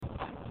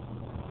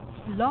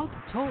Blog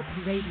Talk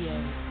Radio.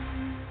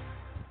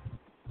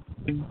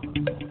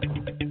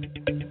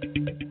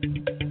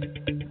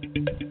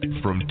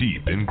 From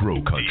deep in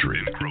Grow Country,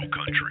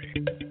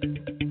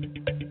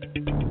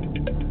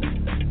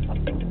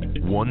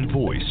 one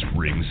voice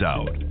rings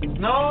out.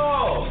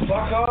 No!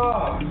 Fuck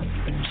off!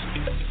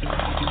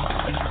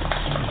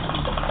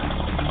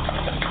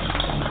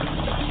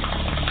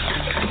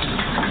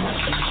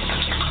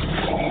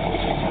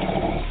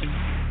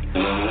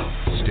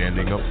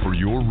 Standing up for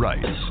your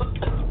rights.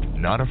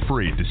 Not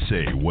afraid to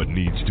say what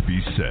needs to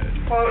be said.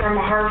 Quote from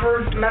a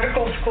Harvard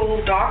Medical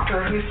School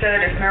doctor who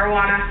said if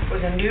marijuana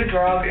was a new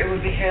drug, it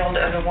would be hailed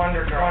as a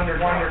wonder drug.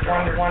 Wonder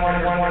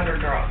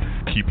drug.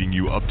 Keeping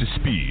you up to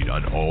speed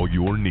on all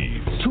your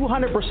needs.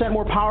 200%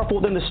 more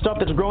powerful than the stuff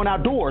that's grown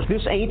outdoors.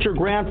 This ain't your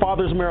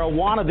grandfather's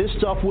marijuana. This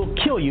stuff will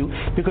kill you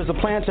because the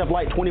plants have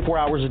light 24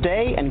 hours a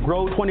day and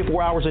grow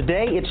 24 hours a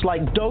day. It's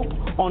like dope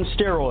on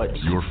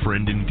steroids. Your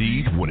friend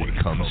indeed when it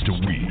comes to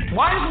weed.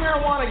 Why is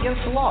marijuana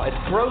against the law? It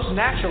grows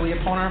naturally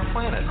upon our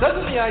planet.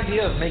 Doesn't the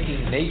idea of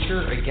making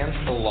nature against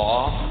the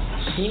law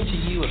seem to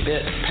you a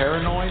bit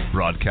paranoid?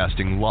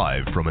 Broadcasting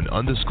live from an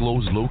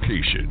undisclosed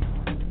location,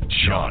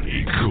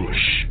 Johnny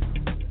Kush.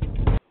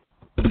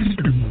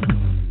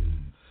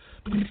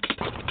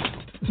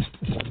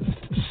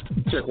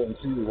 Check 1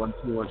 2 1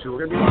 2 1 2.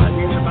 We're gonna be live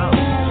in about.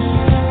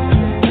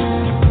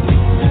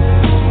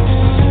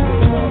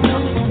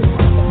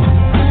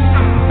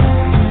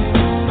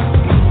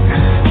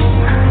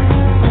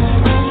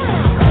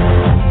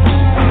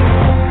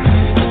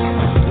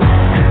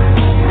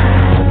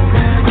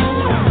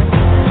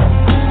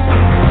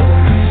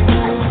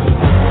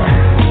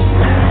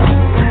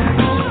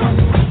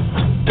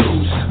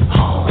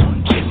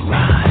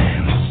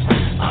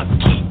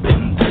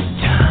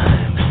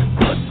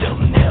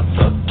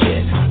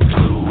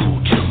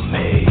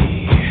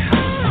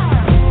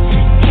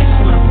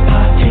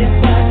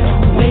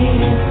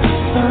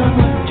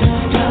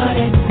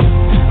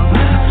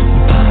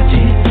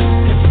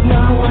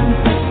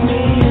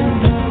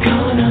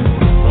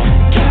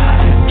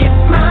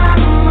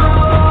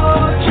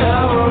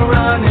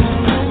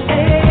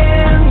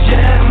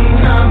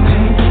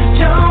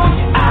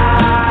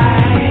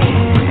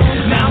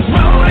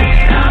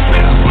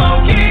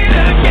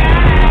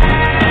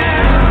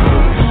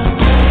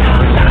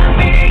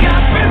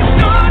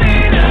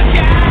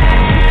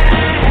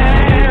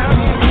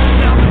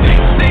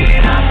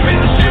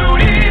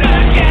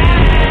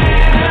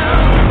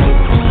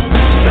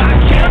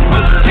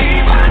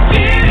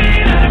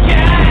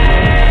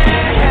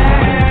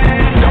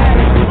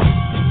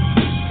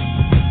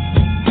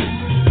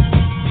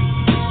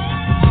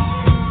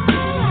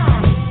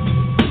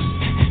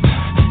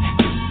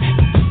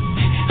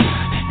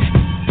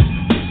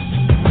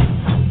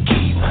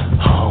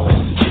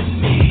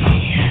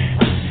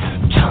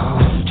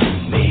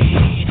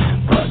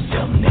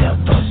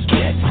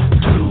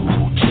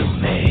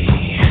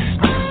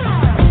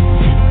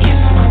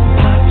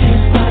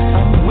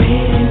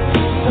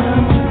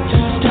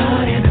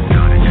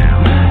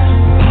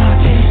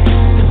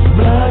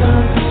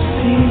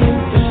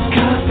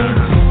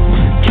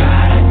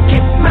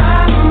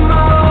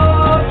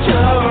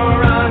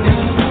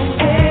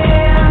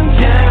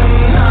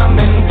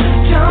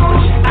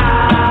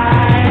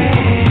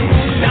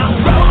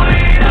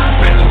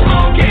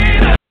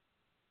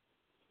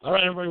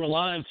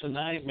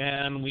 Tonight,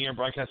 man, we are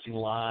broadcasting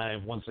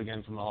live once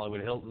again from the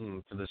Hollywood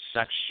Hilton for the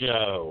Sex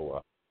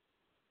Show.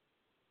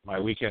 My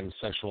weekend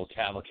sexual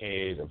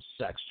cavalcade of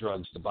sex,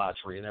 drugs,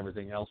 debauchery, and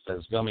everything else that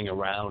is coming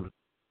around.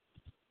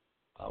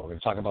 We're going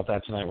to talk about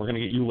that tonight. We're going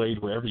to get you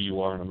laid wherever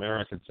you are in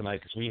America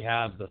tonight because we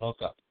have the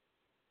hookup.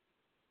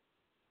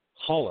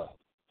 Holla,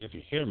 if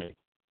you hear me,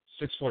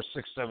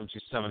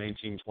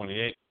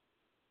 646-727-1828.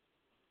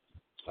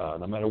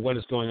 No matter what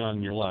is going on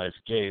in your life,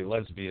 gay,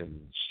 lesbian,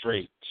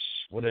 straight,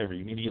 whatever,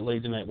 you need to get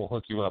laid tonight, we'll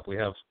hook you up. We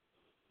have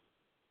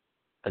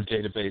a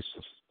database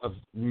of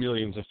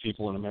millions of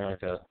people in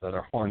America that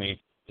are horny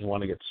and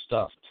want to get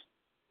stuffed.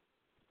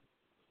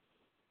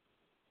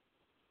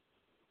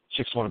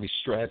 Chicks want to be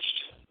stretched.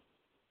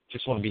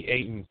 Chicks want to be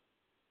eaten.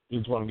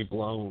 Dudes want to be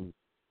blown.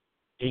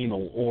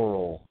 Anal,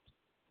 oral,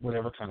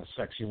 whatever kind of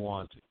sex you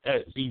want.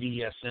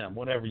 BDSM,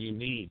 whatever you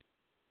need.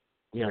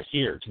 We are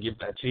here to give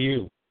that to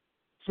you.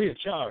 Free of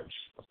charge,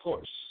 of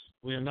course.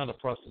 We are not a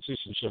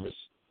prostitution service.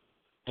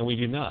 And we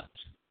do not.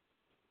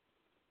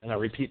 And I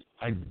repeat,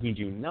 we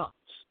do not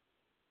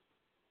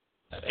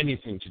have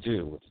anything to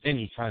do with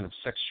any kind of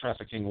sex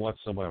trafficking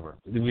whatsoever.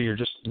 We are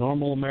just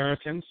normal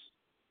Americans,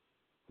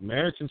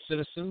 American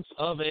citizens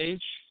of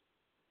age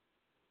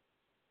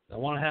that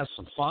want to have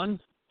some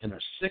fun and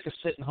are sick of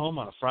sitting home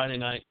on a Friday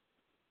night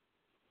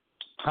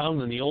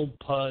pounding the old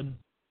pud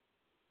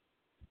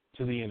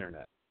to the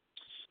internet.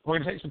 We're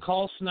going to take some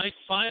calls tonight.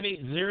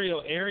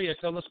 580 area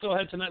code. Let's go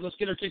ahead tonight. Let's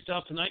get her kicked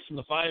off tonight from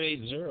the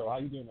 580. How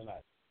you doing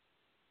tonight?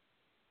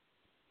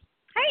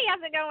 Hey,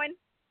 how's it going?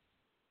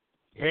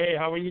 Hey,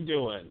 how are you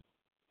doing?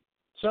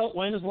 So,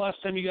 when is the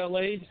last time you got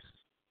laid?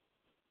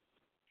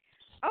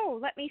 Oh,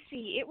 let me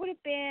see. It would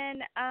have been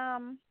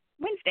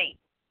Wednesday.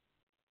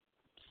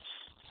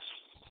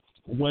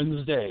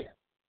 Wednesday.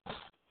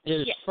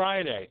 It is Yes.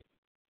 Friday.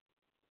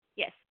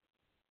 Yes.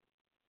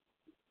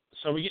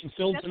 So are we getting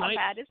filled That's tonight?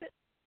 not bad, is it?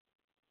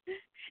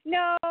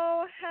 No,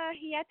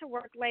 he had to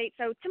work late,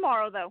 so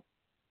tomorrow, though.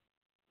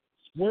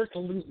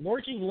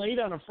 Working late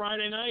on a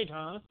Friday night,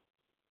 huh?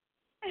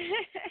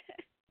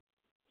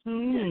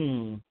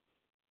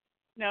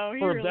 No, he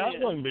Heard really that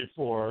is. one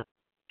before.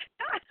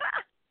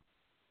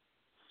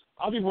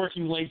 I'll be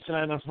working late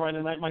tonight on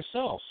Friday night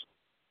myself.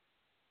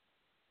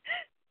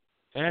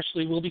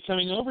 Ashley will be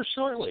coming over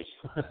shortly.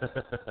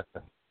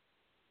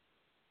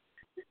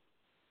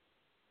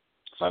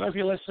 So I don't know if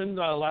you listened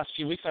the last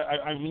few weeks.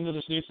 I'm into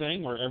this new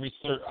thing where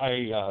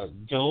I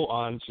go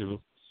on to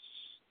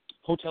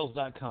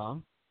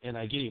Hotels.com and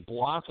I get a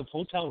block of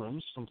hotel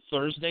rooms from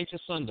Thursday to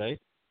Sunday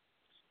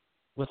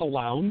with a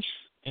lounge,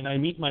 and I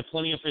meet my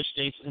Plenty of Fish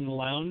dates in the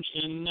lounge,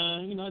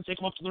 and I take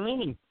them up to the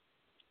room and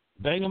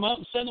bang them out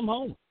and send them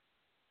home.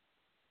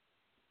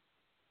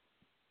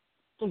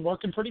 Been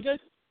working pretty good.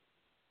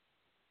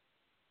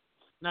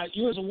 Now,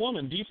 you as a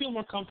woman, do you feel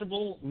more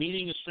comfortable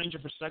meeting a stranger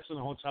for sex in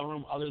a hotel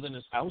room other than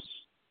his house?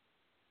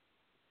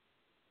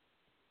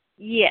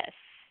 Yes.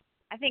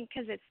 I think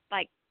because it's,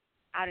 like,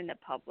 out in the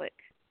public.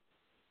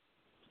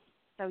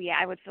 So, yeah,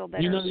 I would feel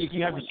better. You know that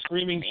you have a going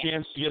screaming out.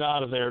 chance to get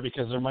out of there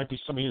because there might be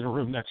somebody in the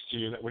room next to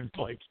you that would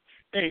like,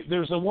 hey,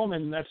 there's a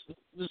woman, there's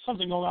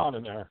something going on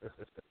in there.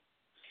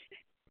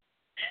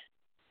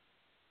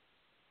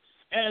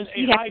 And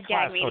You a have to high-class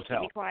gag me hotel.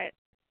 to be quiet.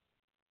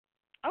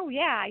 Oh,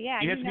 yeah.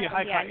 You have to be a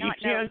high-class. You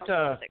can't,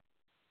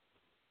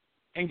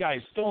 and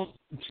guys, don't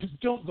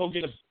go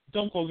get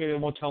a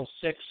Motel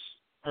 6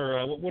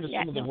 or what are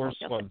some of the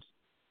worst ones?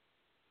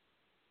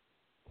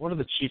 What are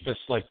the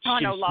cheapest, like,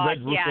 Econo Lodge,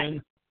 Red Roof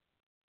Inn?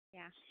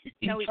 Yeah.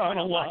 No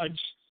Econo Lodge.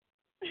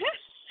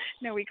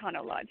 No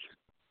Econo Lodge.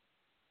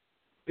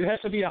 It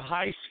has to be a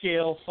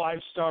high-scale,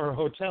 5-star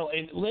hotel.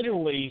 And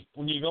literally,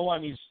 when you go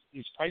on these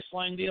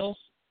Priceline deals,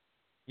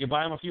 you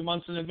buy them a few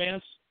months in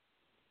advance.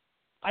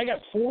 I got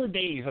 4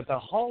 days at the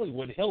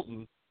Hollywood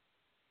Hilton.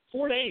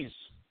 4 days.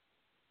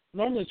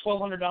 Normally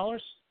 $1,200.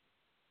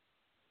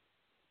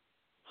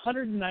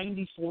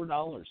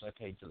 $194 I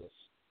paid for this.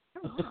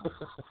 Oh, wow.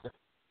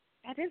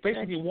 That is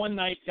Basically, good. 1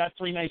 night, got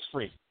 3 nights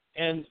free.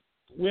 And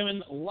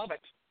women love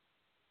it.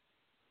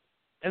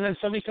 And then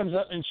somebody comes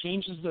up and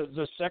changes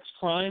the sex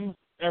crime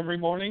every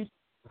morning.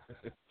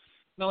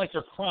 Not like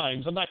they're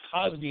crimes. I'm not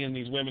Cosbying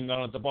these women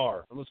down at the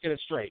bar. Let's get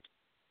it straight.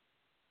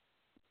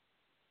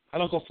 I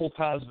don't go full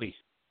Cosby.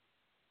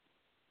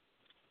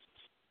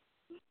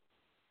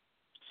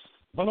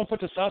 If I don't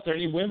put this out there,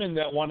 any women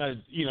that want to,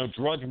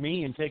 drug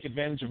me and take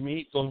advantage of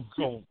me,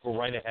 go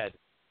right ahead.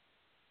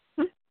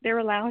 They're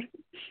allowed.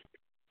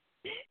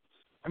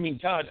 I mean,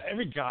 God,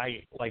 every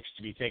guy likes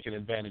to be taken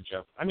advantage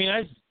of. I mean,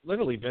 I've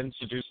literally been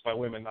seduced by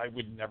women I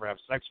would never have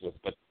sex with,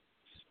 but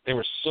they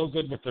were so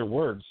good with their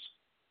words,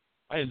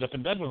 I ended up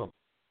in bed with them.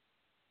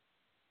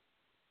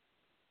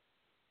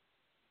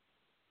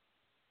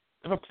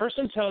 If a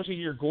person tells you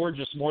you're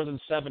gorgeous more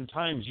than 7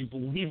 times, you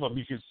believe them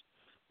because,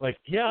 like,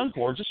 yeah, I'm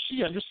gorgeous.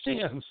 She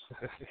understands.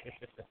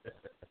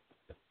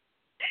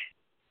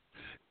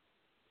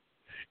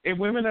 And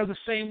women are the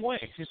same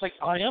way. She's like,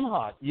 I am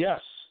hot.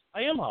 Yes,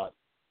 I am hot.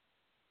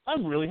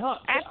 I'm really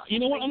hot. Absolutely. You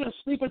know what? I'm going to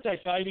sleep with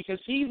that guy because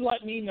he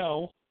let me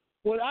know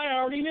what I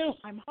already knew.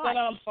 I'm hot. That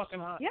I'm fucking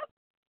hot. Yep.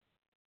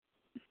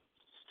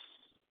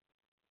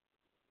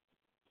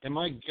 And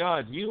my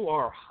God, you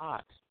are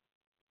hot.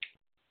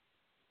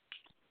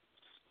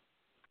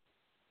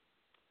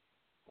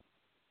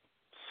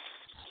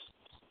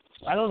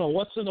 I don't know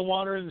what's in the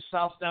water in the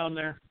south down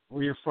there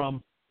where you're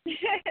from,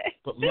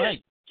 but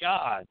my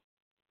God,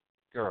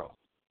 girl.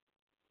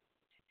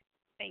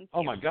 Thank you.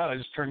 Oh, my God, I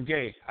just turned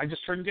gay. I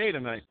just turned gay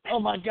tonight. Oh,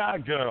 my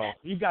God, girl,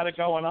 you got it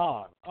going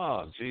on.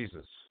 Oh,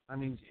 Jesus. I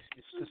mean,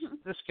 it's just,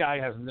 this guy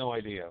has no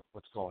idea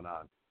what's going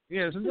on. He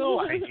has no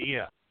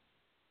idea.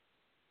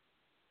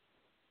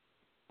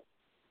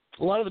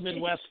 A lot of the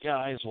Midwest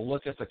guys will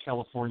look at the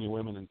California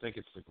women and think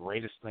it's the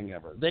greatest thing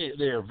ever.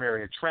 They are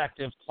very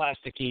attractive,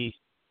 plasticky.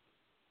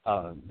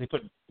 They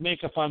put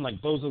makeup on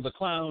like Bozo the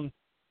Clown.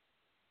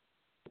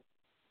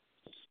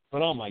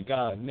 But, oh, my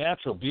God,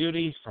 natural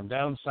beauty from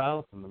down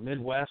south in the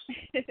Midwest,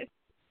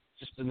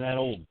 just in that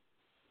old,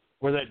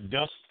 where that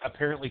dust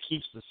apparently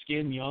keeps the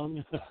skin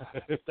young,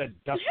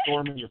 that dust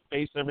storm in your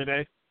face every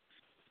day.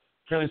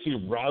 Apparently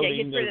you're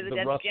routing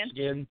the rough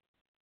skin.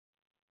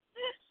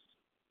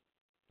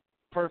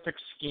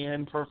 Perfect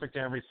skin, perfect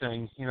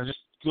everything. Just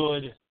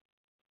good,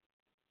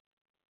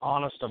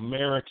 honest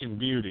American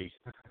beauty.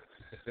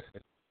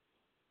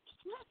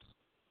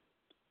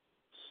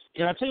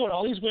 And I tell you what,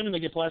 all these women that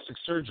get plastic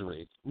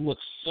surgery look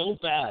so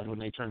bad when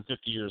they turn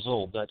 50 years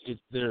old that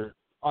they're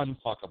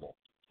unfuckable.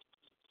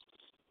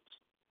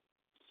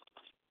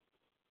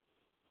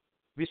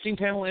 Have you seen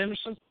Pamela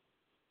Anderson?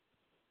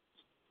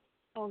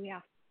 Oh, yeah.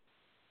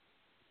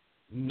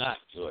 Not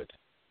good.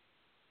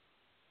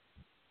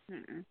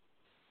 Mm-mm.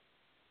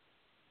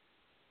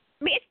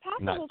 I mean, it's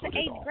possible to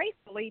age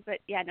gracefully, but,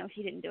 yeah, no,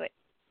 she didn't do it.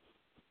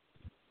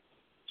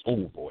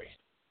 Oh, boy.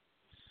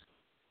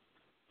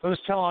 So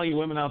just tell all you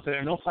women out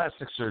there, no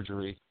plastic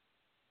surgery.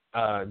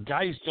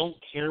 Guys don't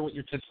care what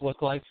your tits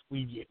look like.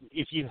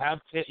 If you have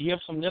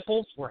some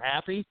nipples, we're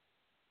happy.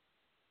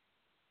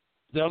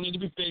 They don't need to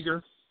be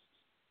bigger.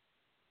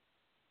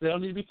 They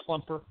don't need to be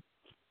plumper.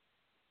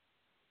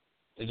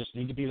 They just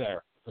need to be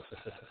there.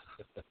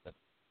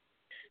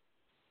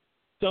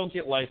 Don't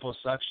get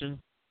liposuction.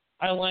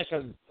 I like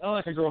a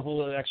girl with a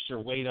little extra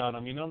weight on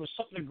them. You know, there's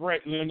something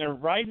great. When they're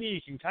riding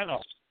you can kind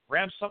of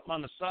grab something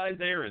on the side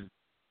there, and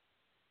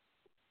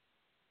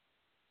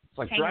it's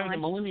like driving a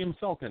Millennium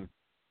Falcon.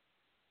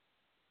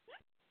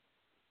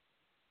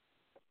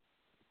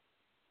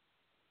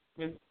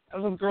 I mean, I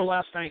was with a girl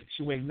last night.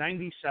 She weighed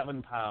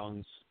 97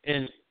 pounds,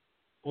 and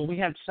when we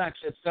had sex,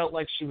 it felt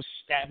like she was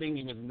stabbing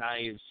me with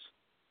knives.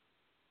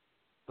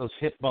 Those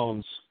hip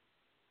bones.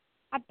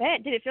 I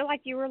bet. Did it feel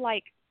like you were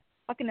like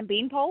fucking a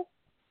beanpole?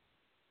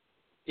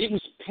 It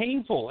was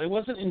painful. It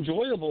wasn't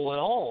enjoyable at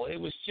all. It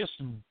was just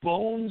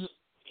bones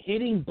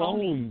hitting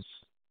bones.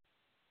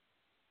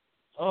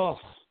 Oh.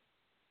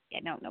 Yeah,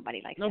 no,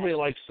 nobody likes Nobody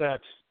likes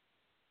that.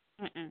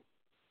 Mm-mm.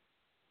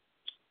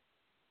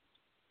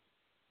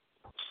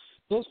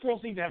 Those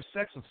girls need to have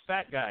sex with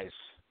fat guys.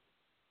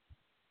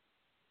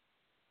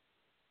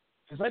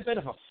 Because I bet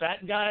if a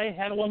fat guy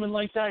had a woman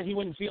like that, he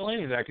wouldn't feel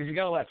any of that because you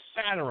got all that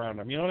fat around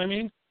him. You know what I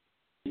mean?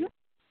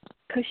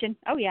 Cushion.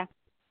 Oh, yeah.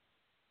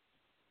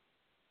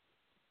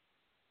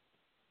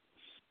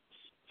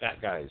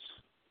 Fat guys.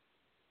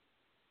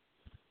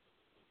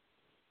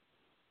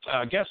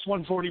 Guest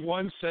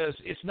 141 says,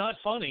 it's not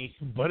funny,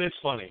 but it's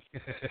funny.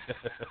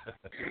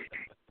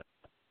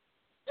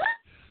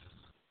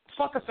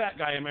 Fuck a fat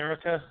guy,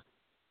 America.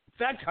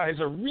 Fat guys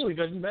are really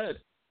good in bed.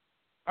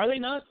 Are they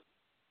not?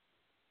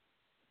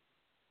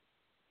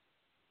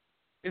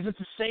 Is it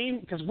the same?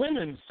 Because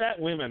fat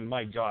women,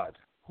 my God.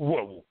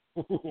 Whoa.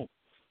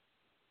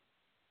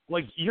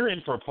 Like, you're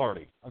in for a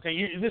party.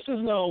 Okay, this is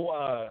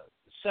no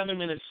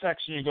 7-minute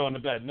sex and you're going to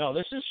bed. No,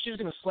 she's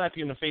going to slap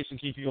you in the face and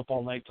keep you up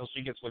all night till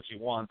she gets what she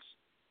wants.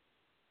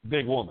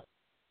 Big woman.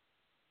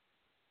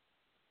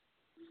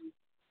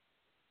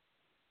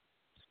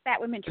 Fat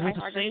women try Is it the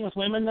harder. same with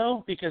women,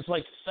 though? Because,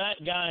 like,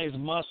 fat guys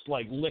must,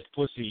 like, lick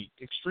pussy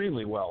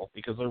extremely well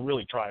because they're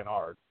really trying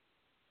hard.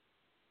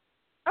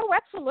 Oh,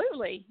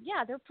 absolutely.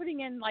 Yeah, they're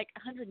putting in like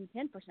 110%.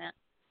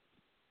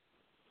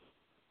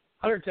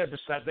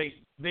 110%.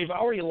 They've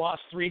already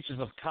lost 3 inches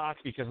of cock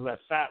because of that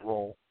fat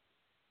roll.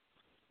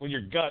 When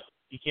your gut,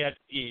 you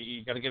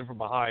got to get it from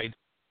behind.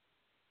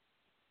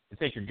 You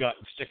take your gut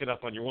and stick it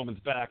up on your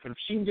woman's back, but if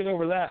she can get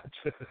over that.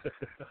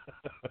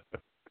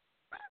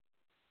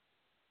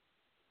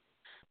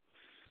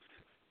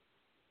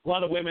 A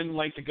lot of women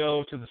like to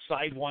go to the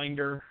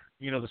sidewinder,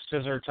 the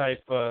scissor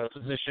type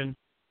position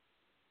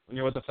when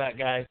you're with a fat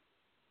guy.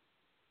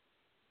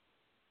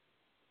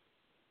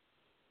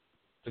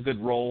 It's a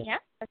good roll.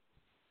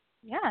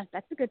 Yeah,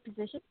 that's a good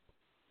position.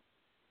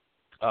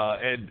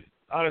 And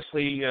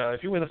honestly,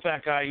 if you're with a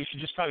fat guy, you should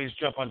probably just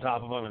jump on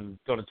top of him and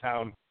go to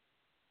town.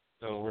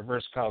 So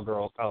reverse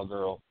cowgirl.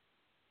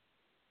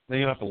 Then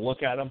you don't have to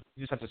look at him.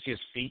 You just have to see his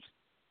feet.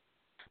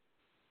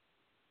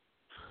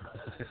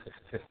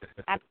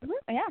 Absolutely,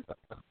 yeah.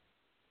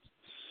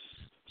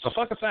 So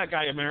fuck a fat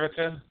guy,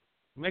 America.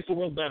 Make the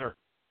world better.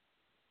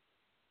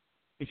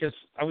 Because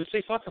I would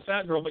say fuck a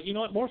fat girl, but you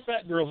know what? More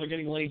fat girls are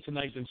getting laid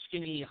tonight than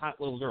skinny,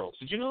 hot little girls.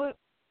 Did you know that?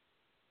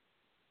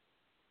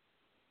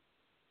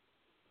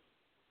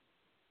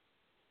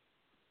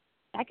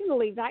 I can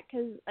believe that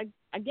because,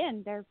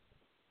 again, they're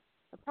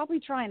probably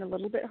trying a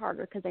little bit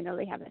harder because they know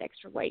they have that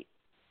extra weight.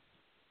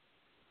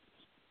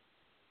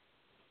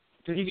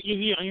 Because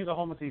you go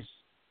home with these,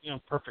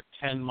 perfect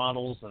 10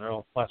 models that are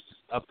all plastic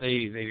up.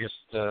 They just,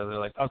 they're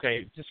like,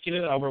 okay, just get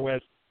it over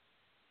with.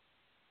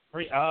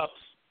 Hurry up.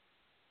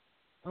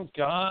 Oh,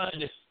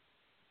 God.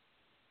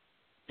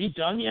 Be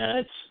done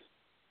yet?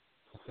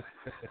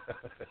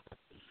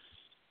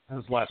 That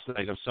was last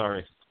night. I'm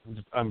sorry.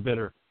 I'm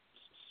bitter.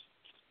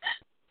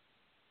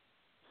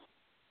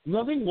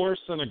 Nothing worse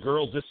than a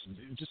girl just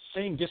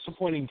saying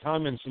disappointing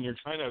comments and you're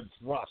trying to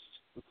thrust.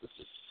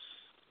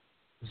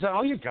 Is that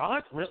all you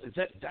got? Really?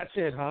 That's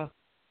it, huh?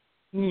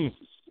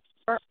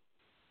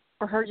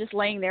 Or her just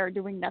laying there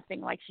doing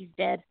nothing like she's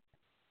dead.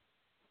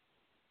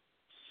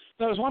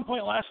 There was one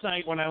point last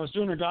night when I was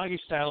doing her doggy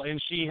style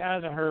and she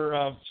had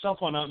her cell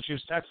phone out and she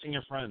was texting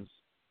her friends.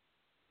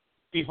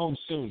 Be home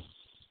soon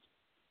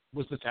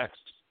was the text.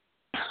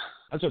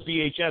 That's what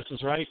VHS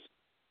is, right?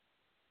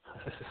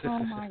 Oh,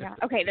 my God.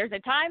 Okay, there's a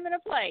time and a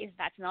place.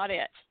 That's not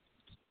it.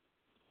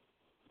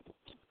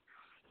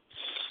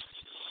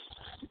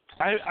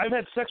 I've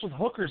had sex with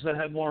hookers that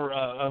had more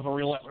of a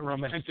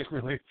romantic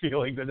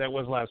feeling than that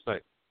was last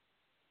night.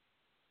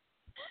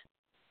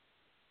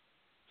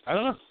 I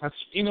don't know. That's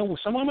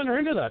some women are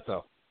into that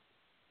though.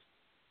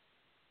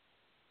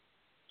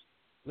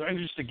 They're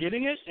just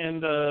getting it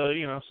and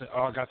say,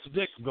 "Oh, I got some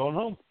dick. I'm going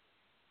home."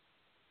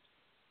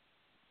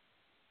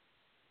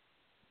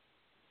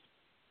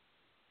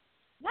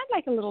 I'd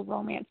like a little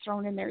romance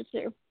thrown in there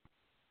too.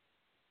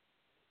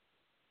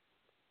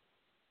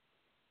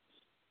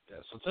 Yeah,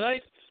 so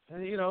tonight,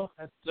 you know,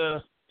 at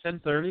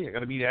 10:30, I got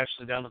to meet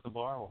Ashley down at the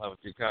bar. We'll have a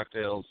few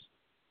cocktails.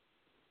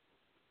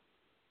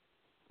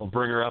 I'll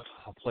bring her up.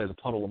 I'll play the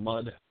Puddle of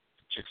Mud.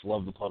 Chicks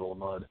love the Puddle of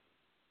Mud.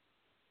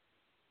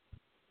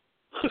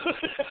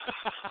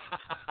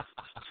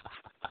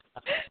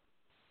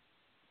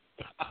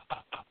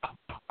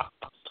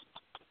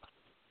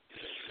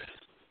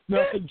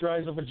 Nothing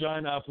dries a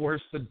vagina up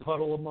worse than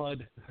Puddle of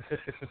Mud.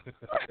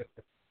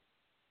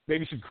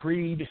 Maybe some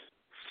Creed.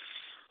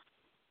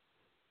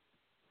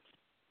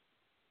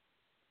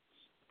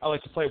 I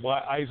like to play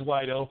Eyes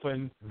Wide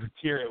Open.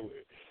 Tear,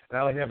 and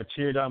I like to have a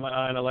tear down my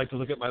eye, and I like to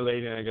look at my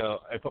lady, and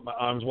I put my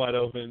arms wide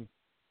open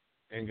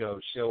and go,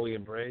 shall we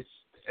embrace?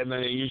 And then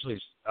they usually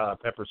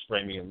pepper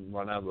spray me and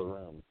run out of the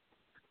room.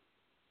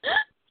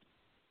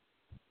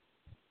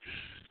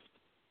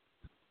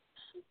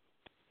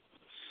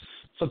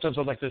 Sometimes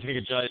I'd like to take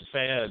a giant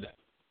fan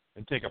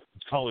and take a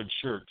collared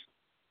shirt,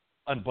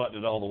 unbutton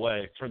it all the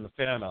way, turn the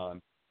fan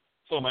on,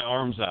 throw my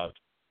arms out,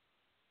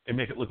 and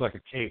make it look like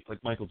a cape,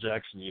 like Michael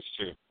Jackson used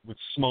to, with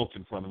smoke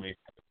in front of me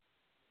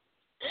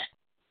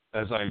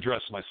as I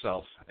dress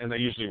myself, and they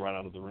usually run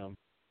out of the room.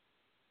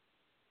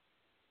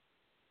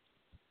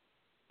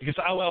 Because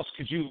how else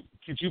could you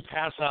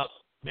pass out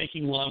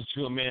making love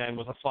to a man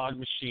with a fog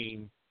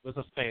machine, with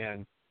a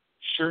fan,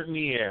 shirt in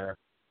the air,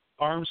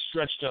 arms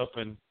stretched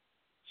open,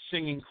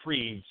 singing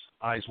Creed's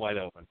Eyes Wide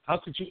Open? How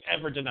could you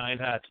ever deny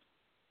that?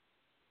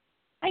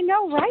 I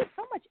know, right?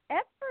 So much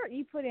effort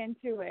you put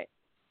into it.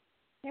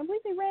 Can't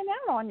believe they ran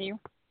out on you.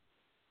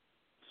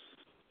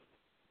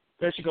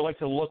 I should go like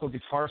to the local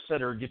guitar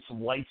center and get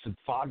some lights and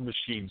fog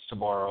machines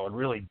tomorrow and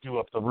really do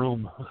up the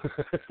room.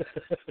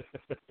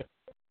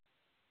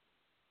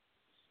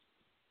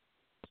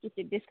 Get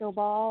your disco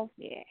ball,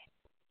 yeah.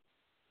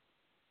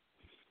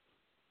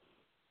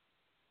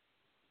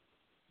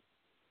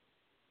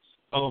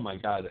 Oh my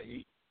God,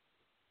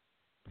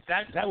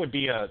 that would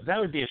be a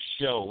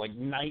show, like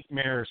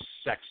nightmare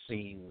sex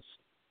scenes.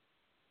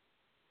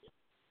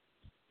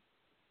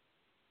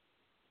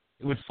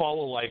 It would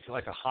follow like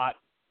a hot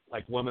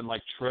woman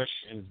like Trish,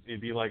 and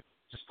it'd be like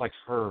just like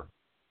her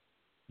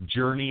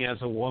journey as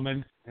a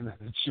woman, and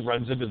then she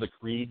runs into the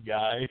Creed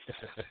guy.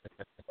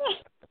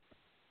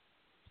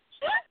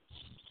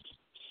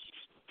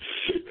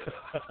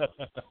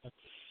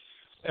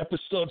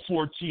 Episode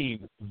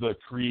 14, the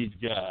Creed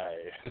guy.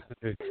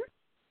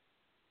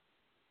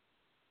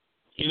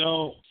 You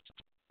know,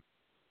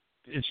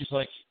 and she's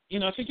like, you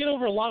know, I could get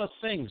over a lot of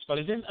things, but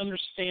I didn't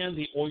understand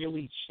the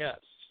oily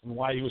chest and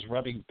why he was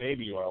rubbing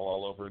baby oil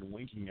all over and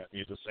winking at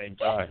me at the same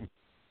time.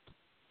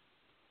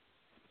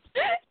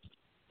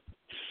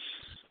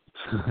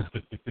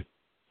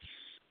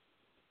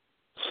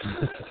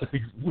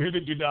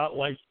 Women do not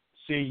like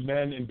seeing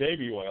men in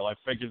baby oil. I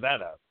figured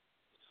that out.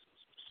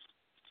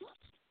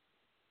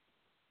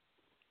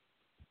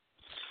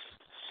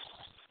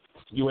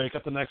 You wake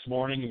up the next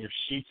morning and your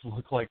sheets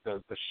look like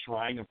the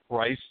shrine of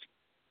Christ,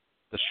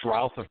 the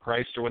shroud of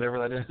Christ, or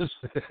whatever that is.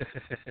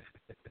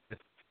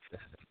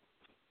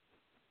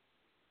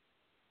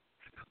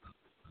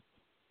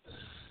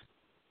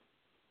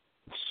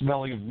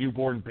 Smelling of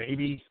newborn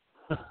baby.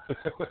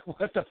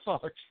 What the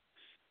fuck?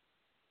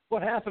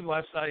 What happened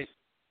last night?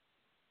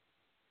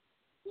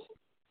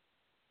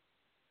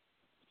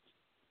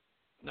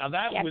 Now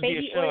that would be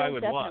a show I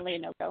would watch. Definitely a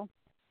no-go.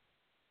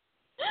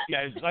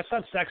 Yeah, that's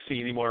not sexy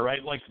anymore,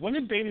 right? Like, when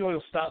did baby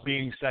oil stop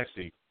being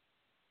sexy?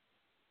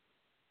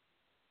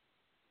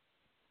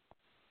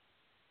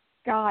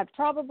 God,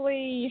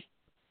 probably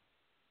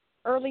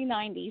early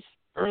 90s.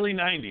 Early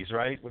 90s,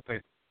 right?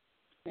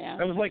 Yeah.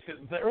 That was like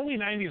the early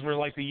 90s were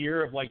like the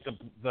year of like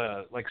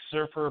the like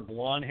surfer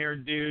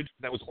blonde-haired dude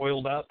that was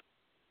oiled up.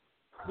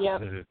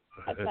 Yep.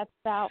 That's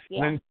about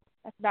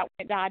that's about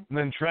when it died.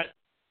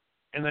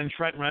 And then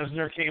Trent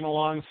Reznor came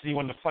along, so he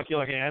wanted to fuck you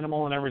like an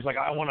animal, and everybody's like,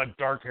 I want a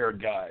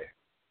dark-haired guy.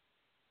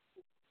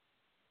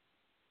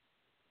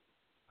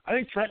 I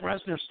think Trent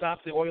Reznor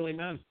stopped the oily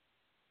men.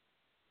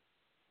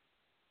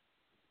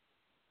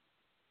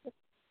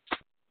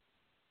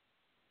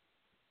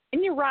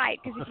 And you're right,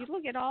 because if you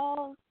look at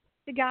all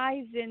the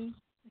guys in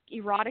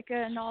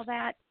erotica and all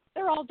that,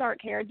 they're all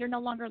dark-haired. They're no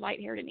longer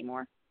light-haired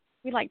anymore.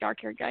 We like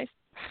dark-haired guys.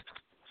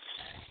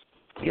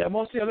 Yeah,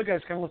 most of the other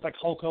guys kind of look like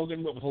Hulk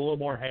Hogan, but with a little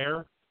more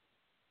hair.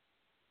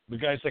 The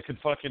guys that could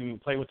fucking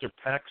play with their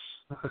pecs.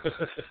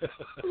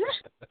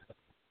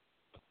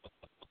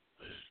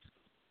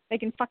 They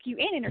can fuck you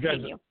and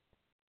entertain you.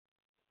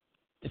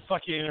 They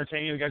fuck you and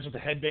entertain you. The guys with the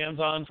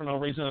headbands on for no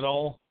reason at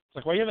all. It's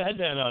like, why do you have a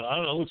headband on? I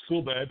don't know. It looks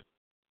cool, babe.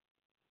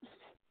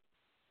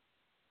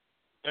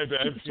 Hey,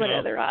 babe. What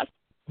other odds?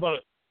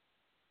 But,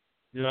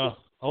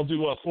 I'll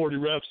do 40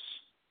 reps.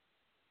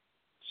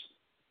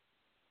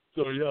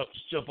 So, yeah,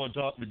 just jump on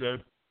top of me, babe.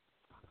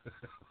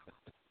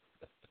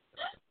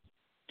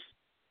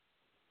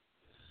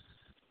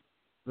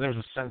 There was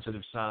a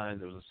sensitive sign.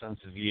 There was a sense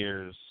of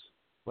years.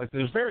 Like,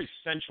 there's very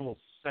sensual,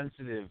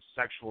 sensitive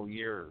sexual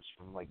years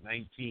from, like,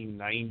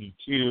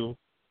 1992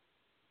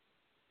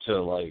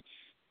 to, like,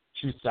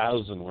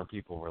 2000 where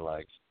people were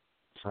like,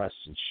 depressed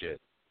and shit.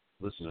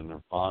 Listen to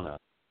Nirvana,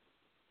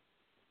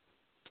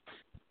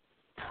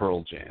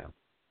 Pearl Jam,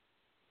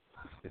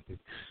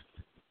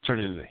 turn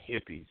into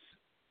hippies.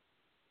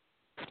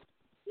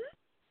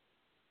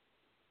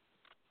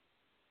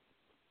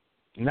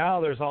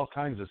 Now there's all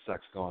kinds of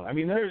sex going on. I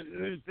mean,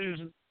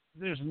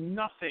 there's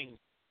nothing.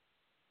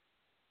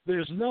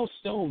 There's no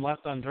stone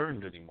left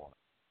unturned anymore.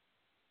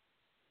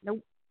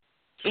 Nope.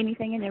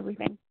 Anything and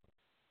everything.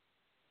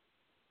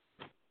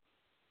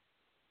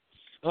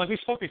 Like we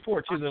spoke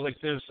before too,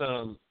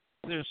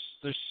 there's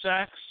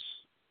sex,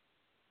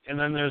 and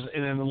then there's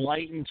an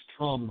enlightened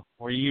come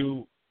where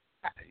you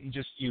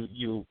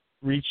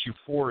reach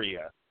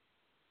euphoria.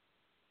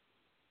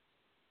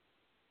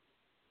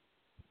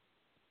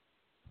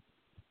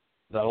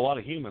 That a lot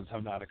of humans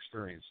have not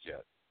experienced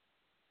yet.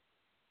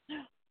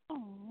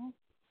 Aww.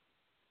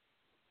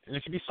 And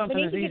it can be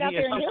something as easy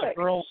as a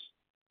girl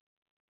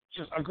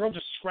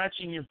just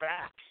scratching your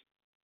back.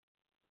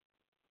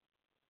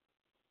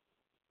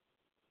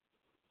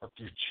 Up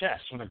your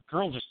chest. When a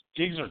girl just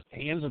digs her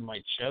hands in my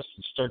chest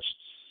and starts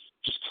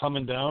just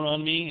coming down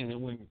on me, and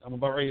then when I'm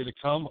about ready to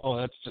come, oh,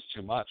 that's just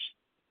too much.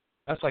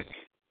 That's like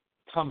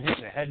come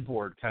hitting a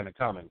headboard kind of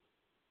coming.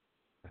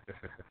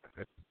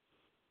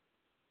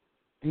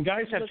 And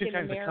guys have two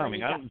kinds of coming.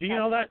 Do you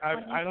know that?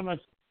 I don't know.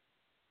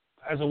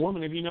 As a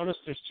woman, have you noticed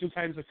there's two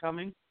kinds of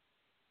coming?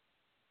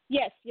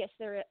 Yes,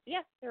 there is.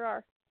 Yeah, there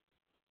are.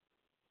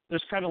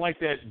 There's kind of like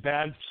that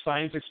bad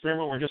science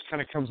experiment where it just kind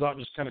of comes up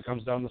and just kind of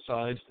comes down the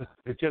side.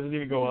 It doesn't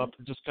even go up.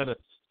 It just kind of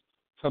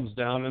comes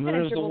down. And then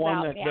there's the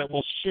one that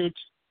will shoot.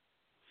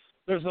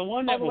 There's the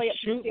one that will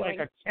shoot like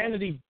a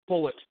Kennedy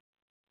bullet.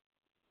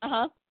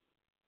 Uh-huh.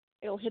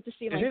 It'll hit the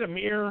ceiling. It hit a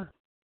mirror,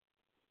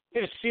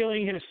 hit a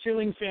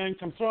ceiling fan,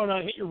 come throwing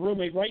out, hit your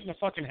roommate right in the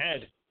fucking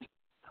head.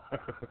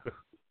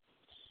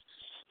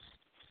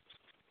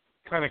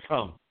 Kind of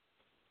come.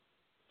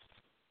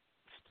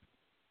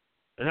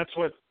 And that's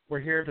what we're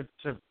here to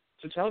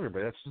tell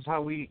everybody. That's just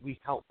how we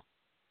help.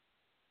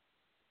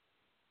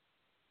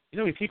 You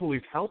know how many people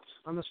we've helped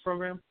on this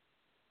program?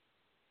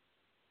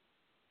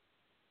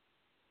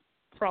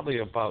 Probably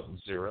about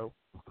 0.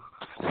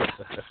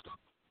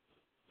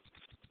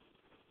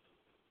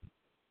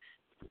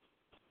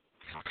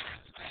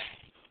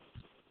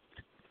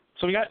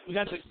 So we got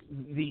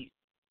the.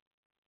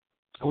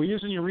 Are we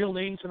using your real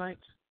name tonight?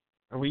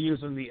 Are we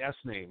using the S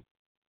name?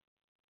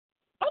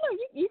 Oh no,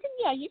 you can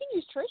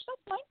use Trish.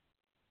 That's fine.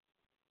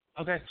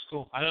 Okay, it's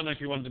cool. I don't know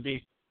if you wanted to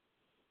be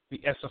the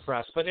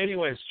Esafras, but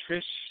anyways,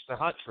 Trish, the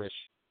hot Trish,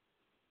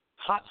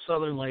 hot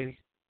Southern lady,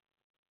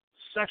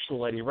 sexual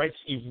lady, writes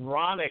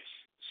erotic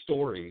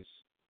stories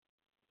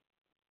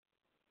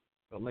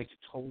that'll make your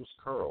toes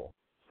curl.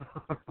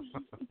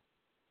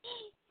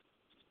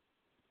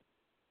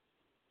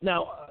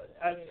 Now,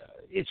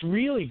 it's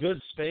really good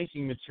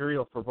spanking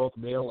material for both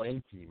male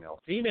and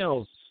female.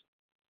 Females,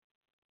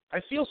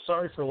 I feel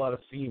sorry for a lot of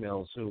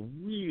females who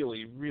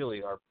really,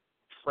 really are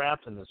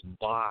trapped in this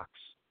box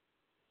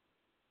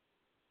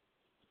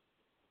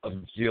of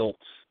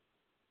guilt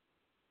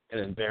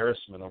and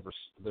embarrassment over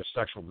their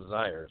sexual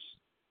desires.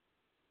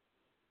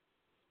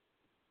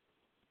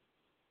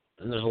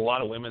 And there's a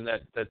lot of women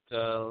that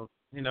they're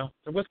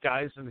with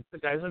guys, and the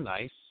guys are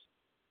nice.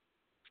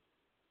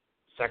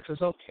 Sex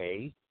is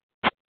okay.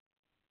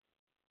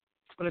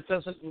 But it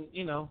doesn't,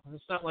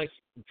 it's not like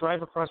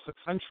drive across the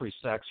country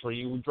sex where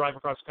you drive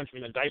across the country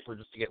in a diaper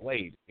just to get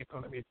laid. You know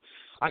what I mean?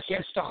 I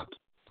can't stop.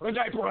 Put a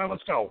diaper on,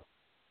 let's go.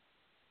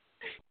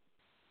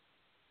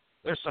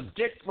 There's some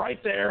dick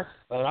right there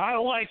that I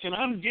don't like, and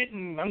I'm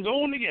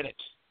going to get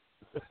it.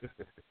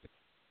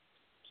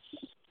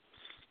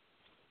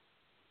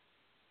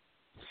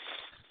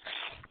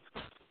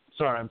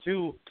 Sorry, I'm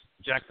too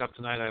jacked up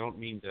tonight. I don't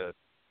mean to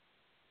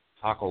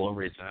talk all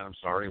over you tonight. I'm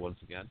sorry once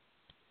again.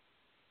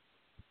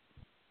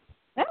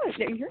 No,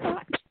 you're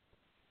not.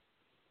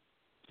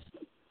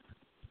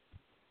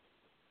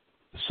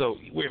 So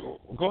we're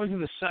going through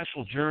the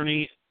sexual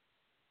journey.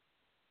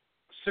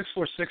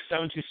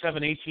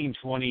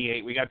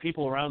 646-727-1828. We got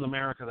people around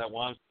America that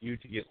want you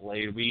to get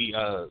laid.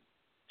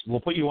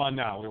 We'll put you on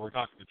now. We were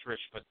talking to Trish,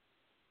 but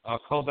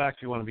call back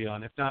if you want to be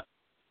on. If not,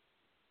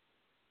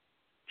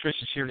 Trish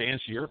is here to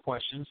answer your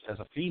questions as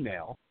a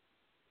female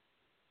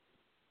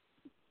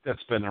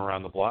that's been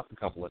around the block a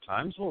couple of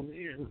times. Well,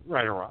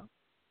 right or wrong.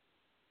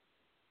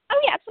 Oh,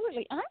 yeah,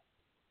 absolutely.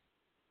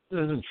 This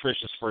isn't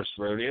Trish's first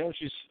rodeo.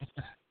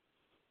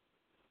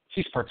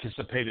 She's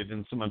participated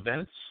in some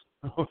events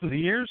over the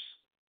years.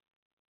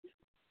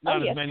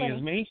 Not as many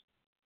as me,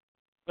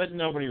 but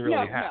nobody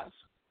really has.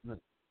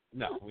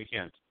 No, we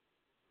can't.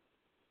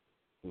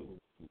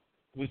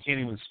 We can't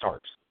even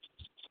start.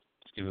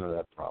 Let's get into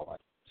that problem.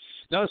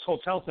 Now, this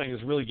hotel thing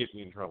is really getting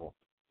me in trouble.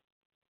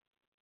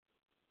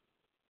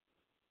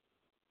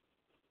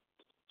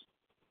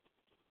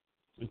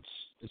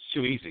 It's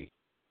too easy.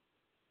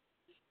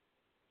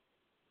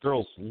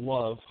 Girls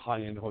love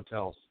high-end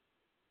hotels.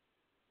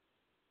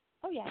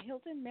 Oh, yeah,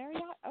 Hilton,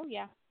 Marriott, oh,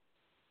 yeah.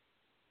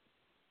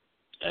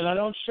 And I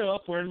don't show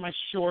up wearing my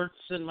shorts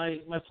and my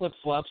flip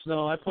flops.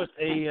 No, I put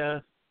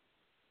a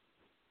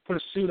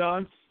suit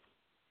on,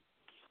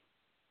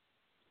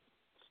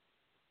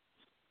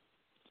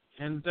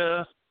 and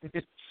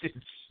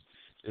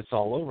it's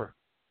all over.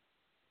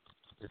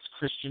 It's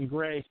Christian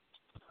Grey.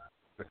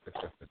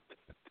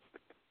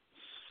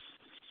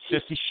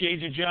 50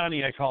 Shades of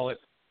Johnny, I call it.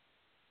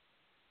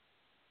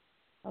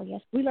 Oh,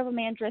 yes. We love a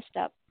man dressed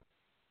up.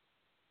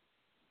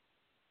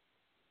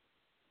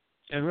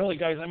 And really,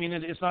 guys, I mean,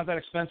 it's not that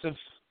expensive.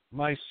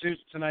 My suit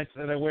tonight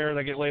that I wear, that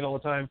I get laid all the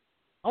time,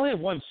 I only have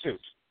one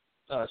suit.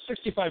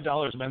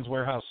 $65, Men's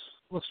Warehouse.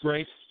 Looks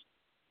great.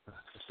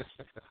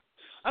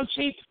 I'm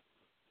cheap.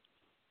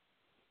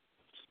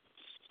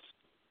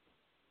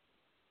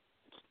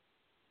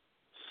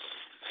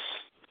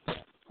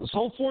 This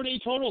whole 4-day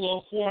total,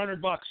 though,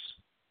 $400.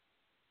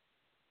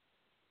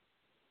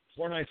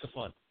 4 nights of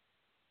fun.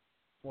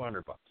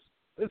 $400.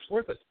 It's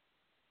worth it.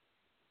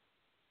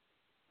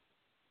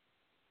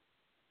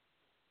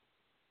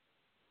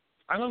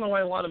 I don't know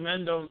why a lot of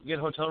men don't get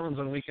hotel rooms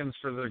on weekends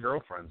for their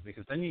girlfriends,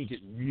 because then you get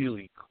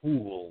really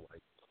cool,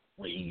 like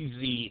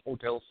crazy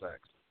hotel sex.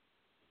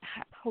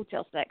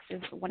 Hotel sex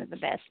is one of the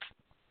best.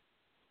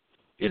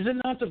 Is it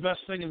not the best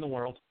thing in the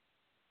world?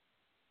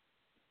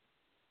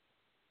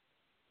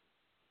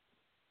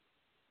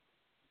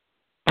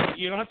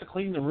 You don't have to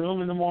clean the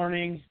room in the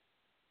morning.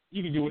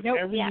 You can do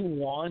whatever you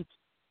want.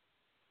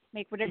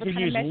 Make whatever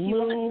kind of mess you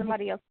want.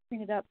 Somebody else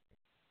clean it up.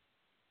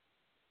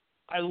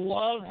 I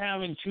love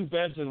having 2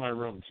 beds in my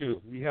room,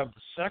 too. You have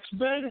the sex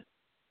bed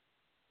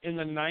and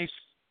the nice,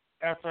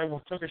 after I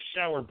took a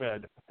shower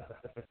bed.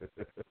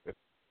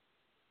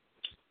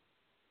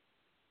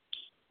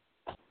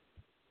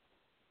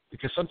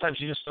 Because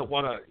sometimes you just don't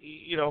want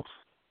to,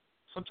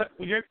 sometimes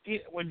when you're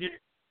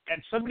at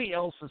somebody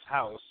else's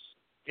house,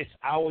 it's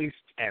always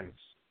tense.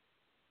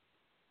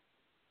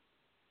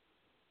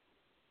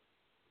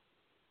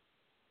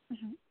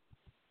 Mm-hmm.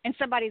 And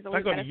somebody's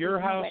always got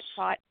a wet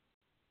spot.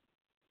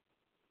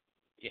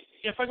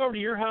 If I go over to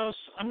your house,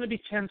 I'm going to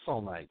be tense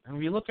all night. I'm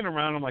going to be looking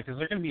around. I'm like, is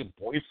there going to be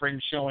a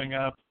boyfriend showing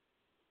up?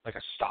 Like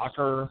a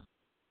stalker?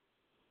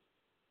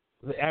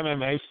 The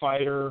MMA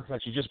fighter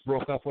that you just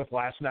broke up with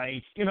last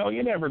night? You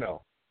never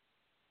know.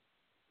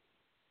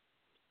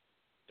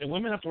 And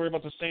women have to worry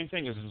about the same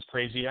thing. Is this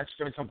crazy ex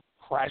going to come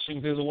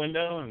crashing through the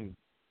window and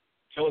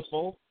kill us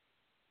both?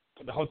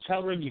 But the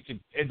hotel room,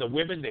 and the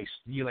women,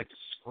 you like to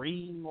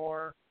scream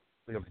more.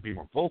 They have to be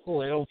more vocal.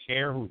 They don't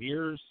care who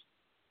hears.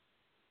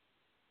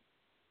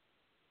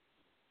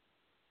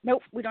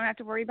 Nope, we don't have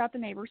to worry about the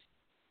neighbors.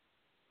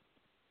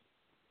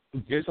 Who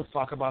gives a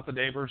fuck about the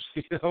neighbors,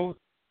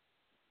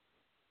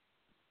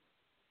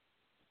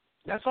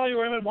 That's all your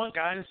women want,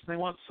 guys. They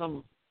want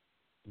some,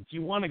 if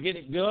you want to get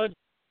it good,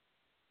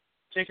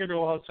 take her to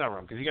a hotel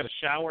room, because you got a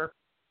shower,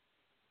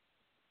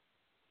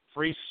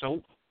 free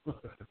soap,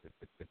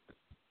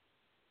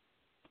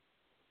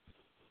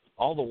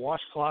 all the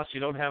washcloths you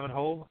don't have at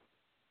home.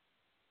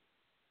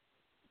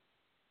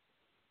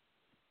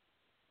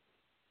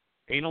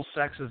 Anal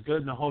sex is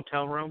good in a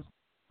hotel room.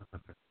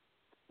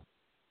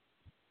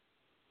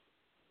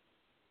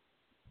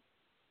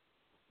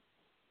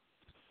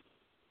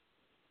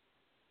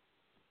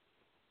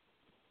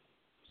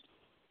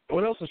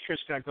 What else has Trish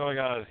got going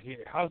on?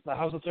 How's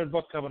the third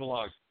book coming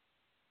along?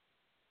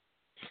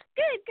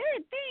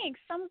 Good, thanks.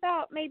 I'm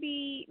about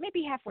maybe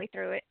halfway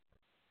through it.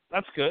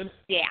 That's good.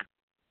 Yeah.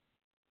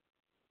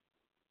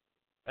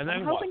 And then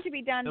I'm hoping to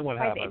be done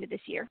by the end of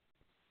this year.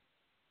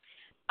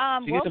 So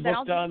you get the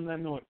book done,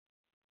 then what?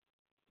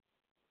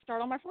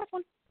 Start on my 4th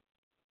one.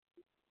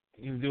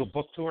 You do a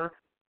book tour?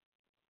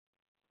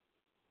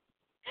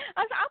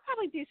 I'll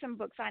probably do some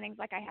book signings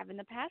like I have in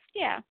the past,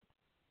 yeah.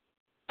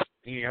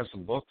 You have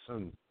some books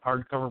and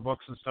hardcover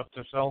books and stuff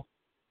to sell?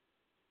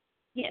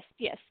 Yes.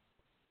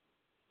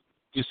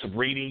 Do some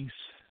readings,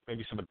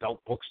 maybe some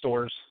adult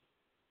bookstores?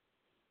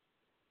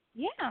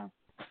 Yeah.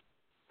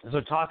 Is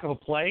there talk of a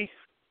play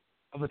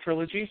of the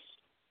trilogy?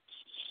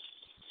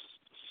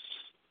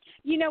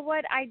 You know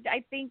what?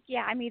 I think,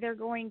 I'm either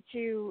going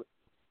to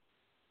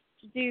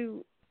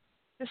do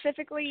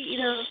specifically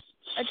either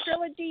a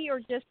trilogy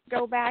or just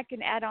go back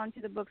and add on to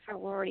the books that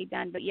were already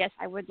done. But, yes,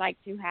 I would like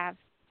to have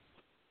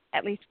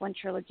at least one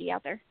trilogy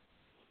out there.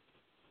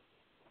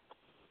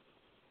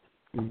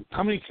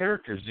 How many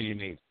characters do you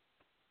need?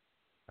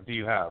 Do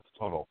you have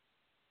total?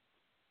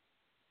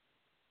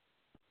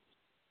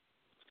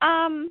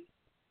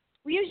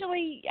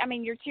 Usually,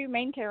 your 2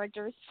 main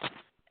characters,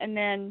 and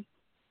then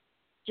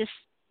just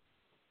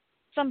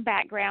some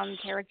background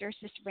characters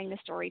just to bring the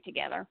story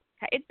together.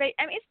 It's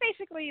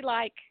basically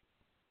like,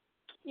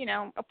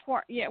 a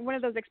porn, one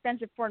of those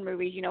expensive porn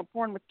movies,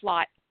 porn with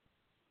plot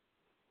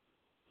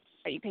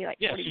that you pay like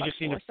 $40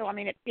 for. So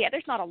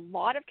there's not a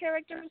lot of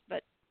characters,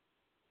 but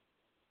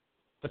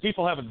the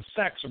people having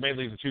sex are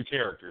mainly the 2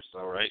 characters,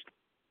 though, right?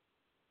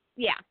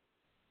 Yeah.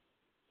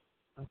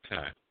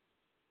 Okay.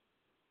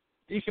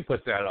 You can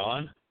put that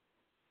on.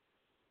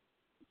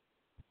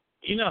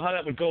 You know how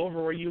that would go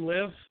over where you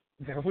live?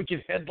 We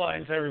get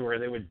headlines everywhere.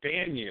 They would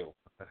ban you.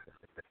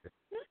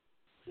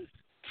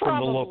 from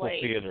the local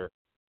Probably. theater.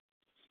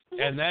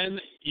 And then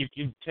you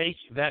could take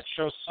that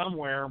show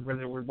somewhere where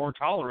they were more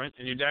tolerant,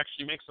 and you'd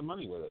actually make some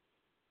money with it.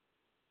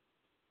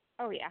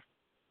 Oh yeah.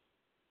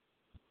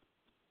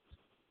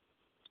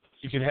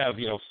 You could have,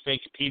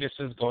 fake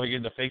penises going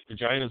into fake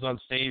vaginas on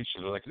stage,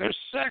 and they're like, there's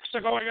sex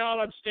going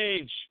on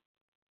stage.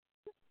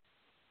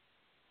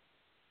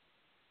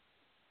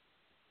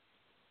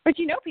 But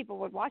people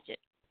would watch it.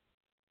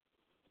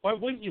 Why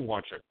wouldn't you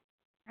watch it?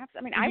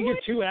 I mean, If I you would.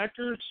 get two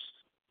actors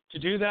to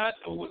do that,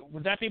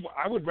 would that be?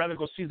 I would rather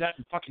go see that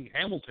in fucking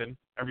Hamilton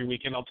every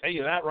weekend. I'll tell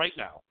you that right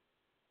now.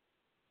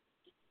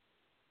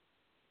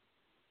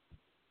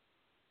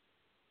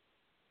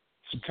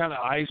 Some kind of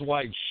eyes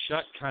wide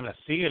shut kind of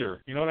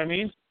theater. You know what I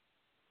mean?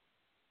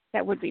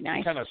 That would be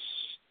nice.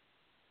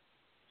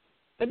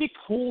 That'd be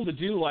cool to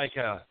do like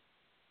a.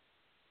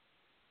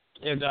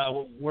 And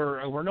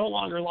we're no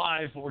longer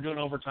live, but we're doing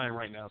overtime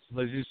right now. So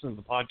those who listen to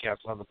the podcast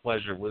will have the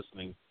pleasure of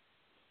listening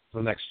for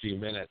the next few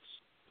minutes.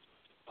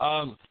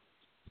 That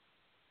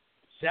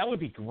would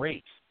be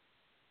great.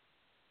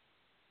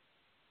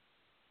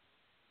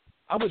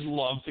 I would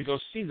love to go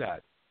see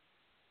that.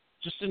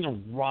 Just an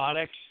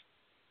erotic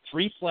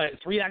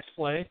three-act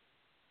play.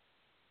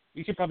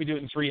 You could probably do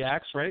it in 3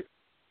 acts, right?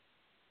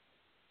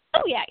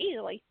 Oh yeah,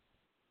 easily.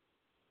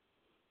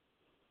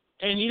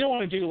 And you don't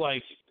want to do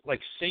like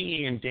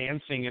singing and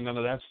dancing and none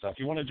of that stuff.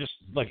 You want to just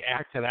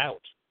act it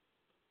out.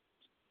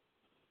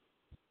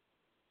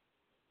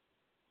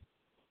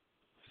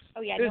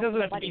 Oh yeah. It doesn't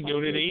have to nobody be wants to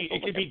nudity. see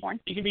people with their porn.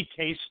 It can be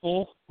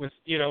tasteful with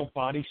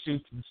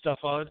bodysuits and stuff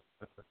on.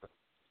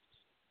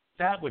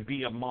 That would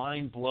be a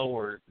mind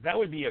blower. That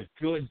would be a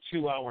good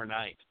 2-hour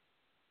night.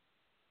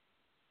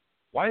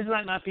 Why is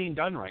that not being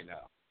done right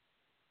now?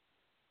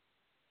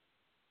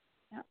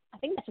 Yeah, I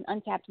think that's an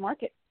untapped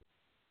market.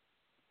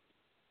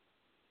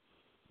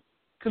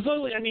 Because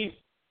going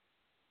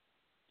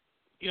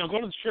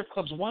to the strip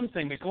club's one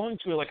thing, but going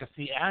to a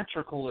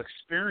theatrical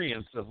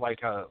experience of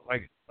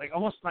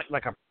almost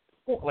like a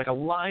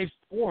live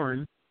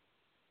porn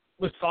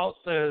without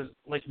the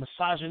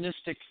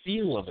misogynistic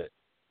feel of it,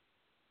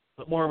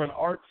 but more of an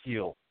art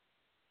feel.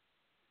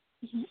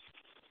 Mm-hmm.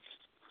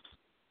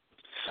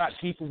 God,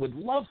 people would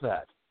love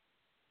that.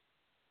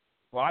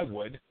 Well, I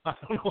would. I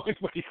don't know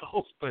anybody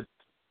else, but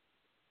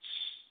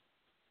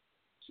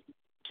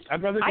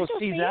I'd rather go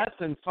see that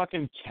than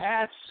fucking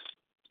Cats.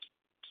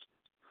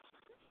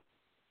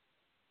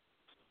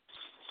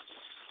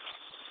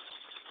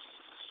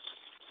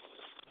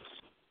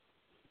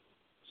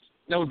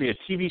 That would be a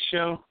TV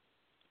show.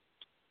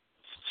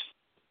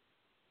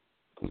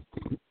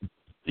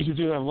 You could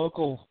do it on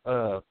local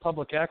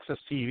public access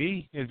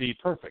TV. It'd be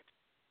perfect.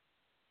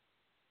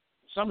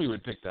 Somebody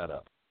would pick that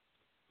up.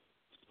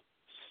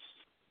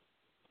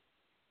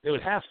 They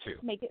would have to.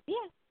 Make it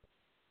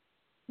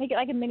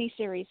like a mini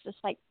series, just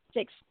like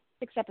six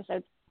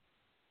episodes.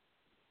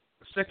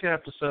 6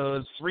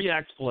 episodes,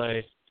 3-act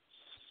play.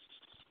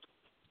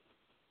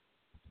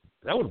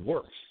 That would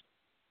work.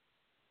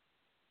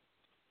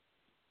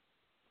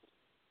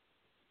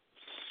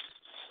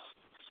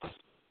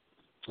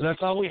 And that's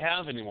all we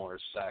have anymore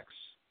is sex.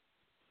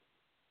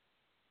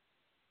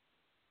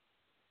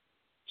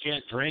 You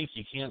can't drink,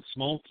 you can't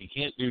smoke, you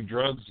can't do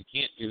drugs, you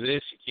can't do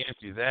this, you can't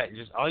do that.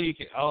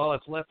 All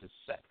that's left is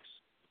sex.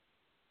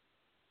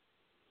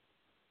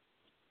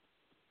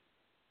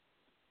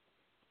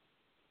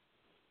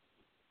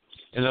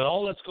 And that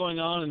all that's going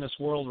on in this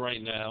world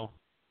right now,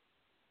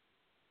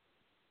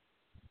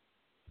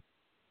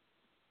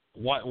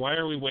 why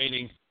are we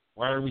waiting?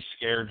 Why are we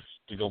scared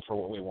to go for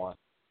what we want?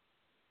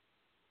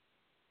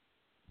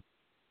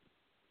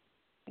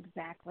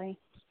 Exactly.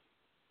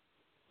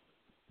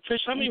 Trish,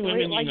 how many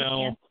women you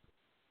know?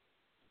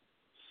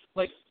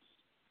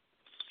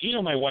 You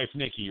know my wife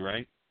Nikki,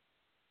 right?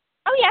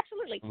 Oh yeah,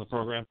 absolutely. On the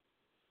program.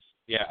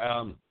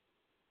 Yeah.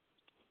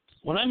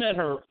 When I met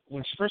her,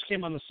 when she first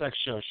came on the sex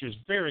show, she was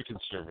very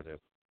conservative.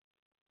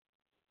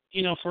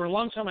 For a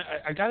long time,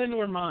 I got into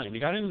her mind. I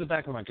got into the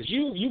back of her mind because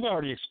you've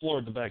already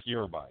explored the back of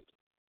your mind.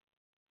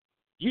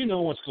 You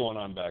know what's going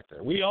on back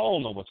there. We all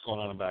know what's going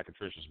on in the back of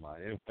Trish's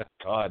mind.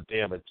 God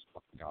damn it,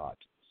 God.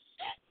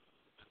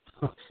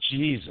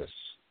 Jesus.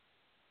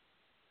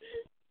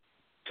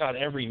 God,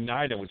 every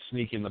night I would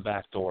sneak in the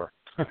back door.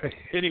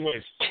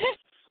 Anyways,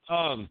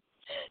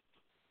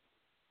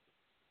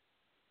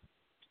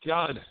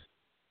 God,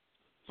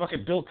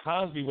 fucking Bill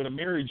Cosby would have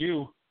married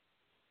you.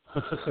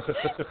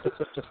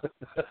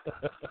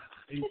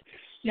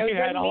 He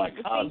had all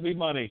that Cosby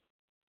money.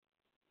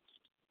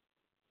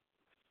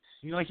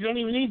 You don't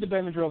even need the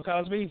Benadryl,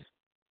 Cosby.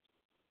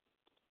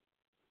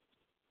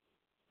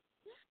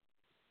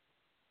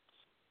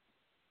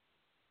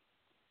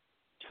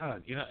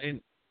 God,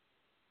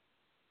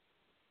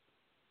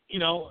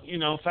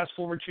 fast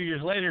forward 2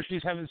 years later,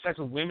 she's having sex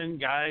with women,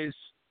 guys,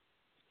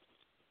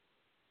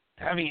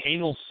 having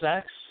anal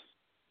sex,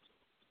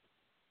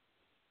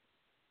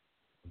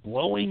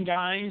 blowing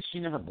guys. She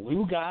never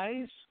blew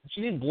guys. She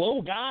didn't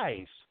blow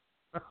guys.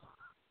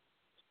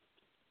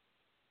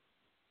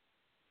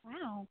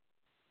 Wow.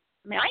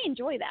 I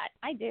enjoy that.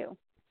 I do.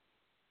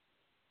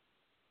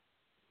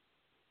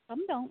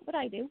 Some don't, but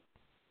I do.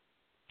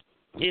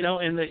 You know,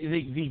 and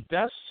the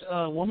best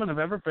woman I've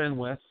ever been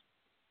with,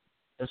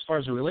 as far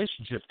as a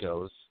relationship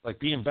goes, like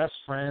being best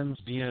friends,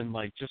 being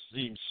like just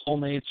being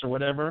soulmates or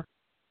whatever.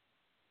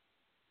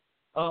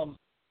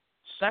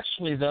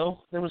 Sexually, though,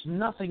 there was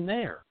nothing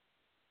there.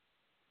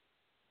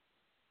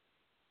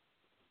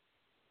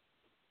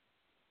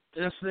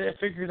 I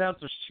figured out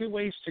there's two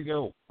ways to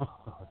go.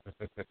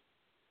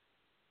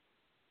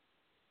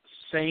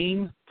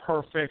 Sane,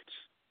 perfect,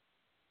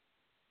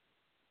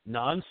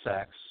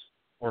 non-sex,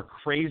 or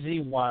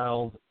crazy,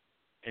 wild,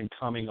 and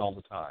coming all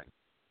the time.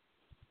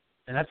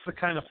 And that's the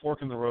kind of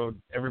fork in the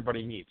road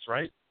everybody needs,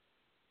 right?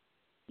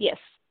 Yes.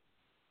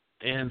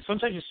 And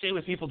sometimes you stay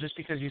with people just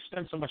because you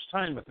spend so much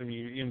time with them.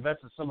 You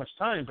invested so much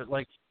time, but,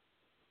 like,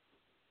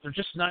 they're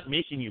just not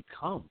making you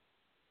come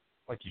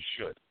like you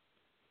should.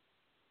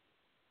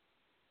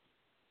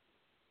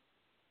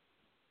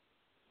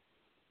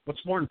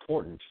 What's more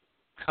important,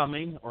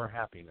 coming or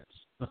happiness?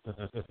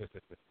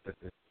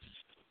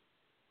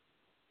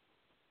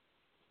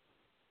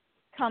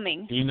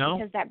 Coming. You know?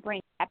 Because that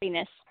brings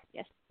happiness.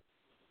 Yes.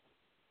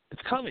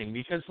 It's coming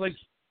because, like,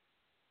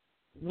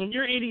 when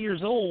you're 80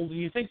 years old,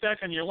 you think back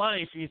on your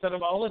life, and you thought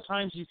of all the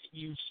times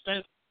you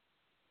spent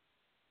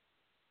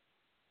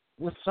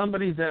with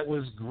somebody that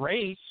was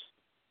great,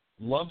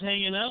 loved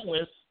hanging out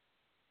with,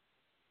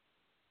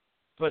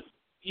 but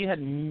they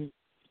didn't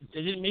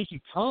make you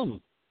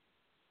come.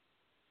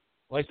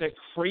 Like that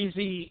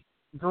crazy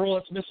girl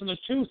that's missing a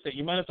tooth that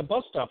you met at the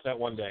bus stop that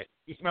one day.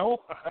 You know?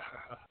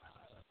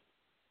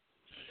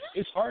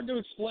 It's hard to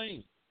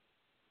explain.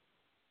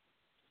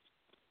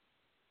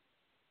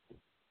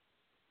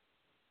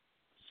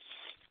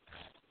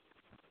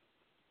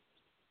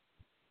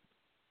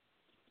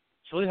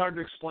 It's really hard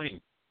to explain.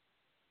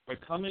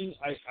 But coming,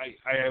 I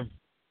have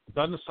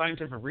done the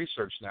scientific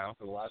research now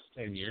for the last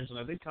 10 years, and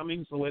I think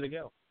coming's the way to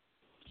go.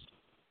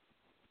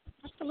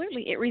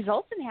 Absolutely. It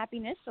results in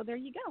happiness, so there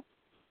you go.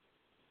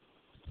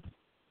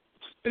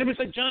 And it was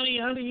like, Johnny,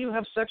 how do you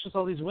have sex with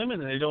all these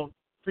women and they don't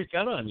freak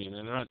out on you? And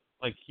they're not,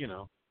 like, you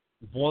know,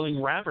 boiling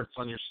rabbits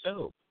on your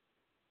stove.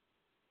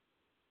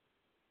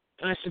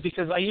 And I said,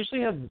 because I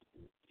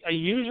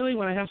usually,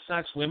 when I have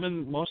sex,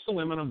 most of the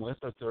women I'm with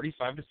are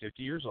 35 to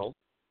 50 years old.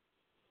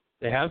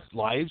 They have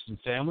lives and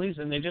families,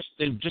 and they just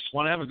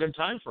want to have a good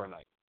time for a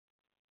night.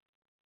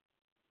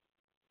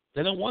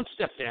 They don't want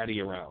stepdaddy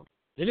around.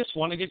 They just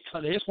want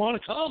to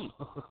come.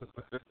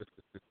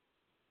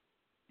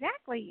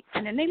 Exactly.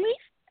 And then they leave.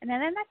 And then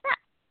that's that.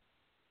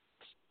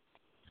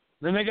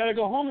 Then they got to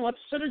go home and let the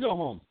sitter go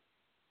home.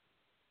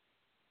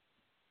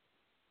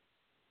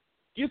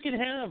 You can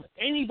have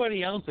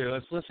anybody out there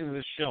that's listening to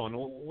this show, and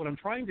what I'm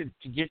trying to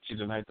get you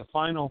tonight, the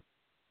final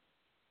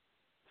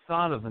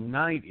thought of the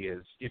night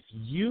is, if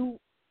you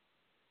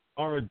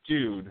are a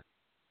dude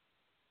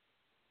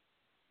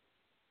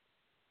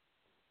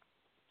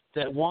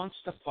that wants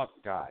to fuck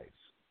guys,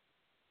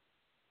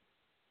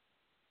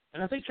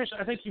 and I think,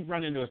 Trish, you've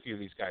run into a few of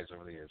these guys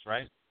over the years,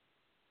 right?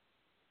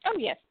 Oh,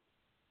 yes.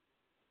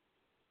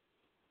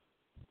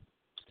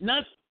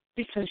 Not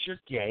because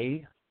you're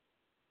gay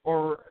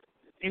or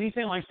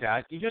anything like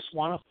that. You just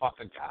want to fuck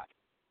a guy.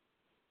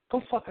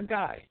 Go fuck a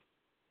guy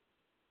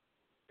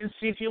and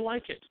see if you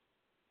like it.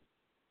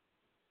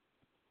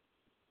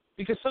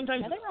 Because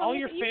sometimes all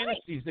your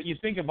fantasies that you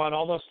think about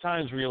all those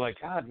times where you're like,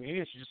 God, maybe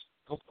I should just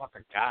go fuck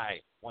a guy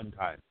one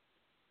time.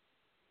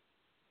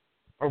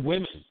 Or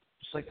women.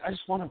 Just like, I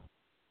just want to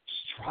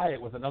try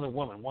it with another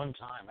woman one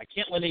time. I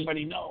can't let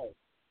anybody know.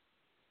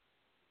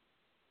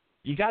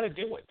 You got to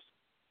do it.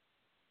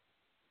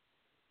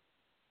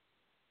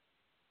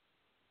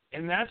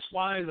 And that's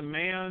why the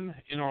man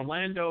in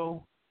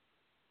Orlando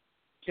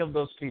killed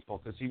those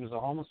people, because he was a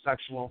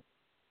homosexual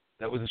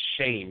that was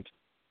ashamed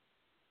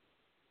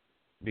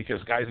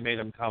because guys made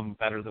him come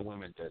better than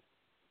women did.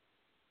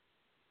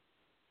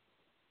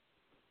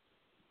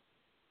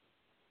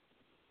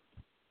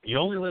 You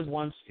only live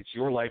once. It's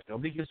your life.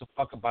 Nobody gives a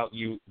fuck about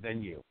you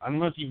than you. I don't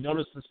know if you've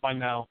noticed this by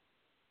now.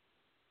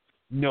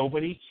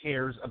 Nobody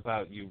cares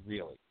about you,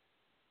 really.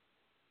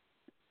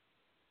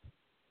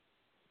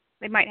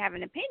 They might have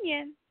an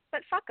opinion, but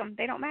fuck them.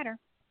 They don't matter.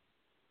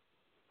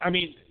 I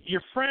mean,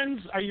 your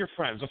friends are your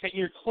friends, okay?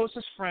 Your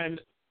closest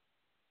friend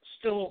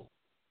still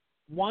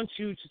wants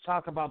you to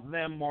talk about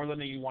them more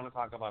than you want to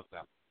talk about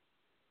them.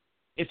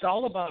 It's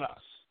all about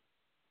us.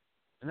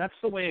 And that's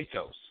the way it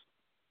goes.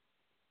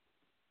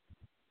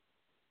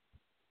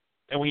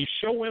 And when you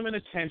show women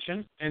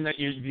attention and that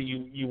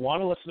you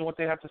want to listen to what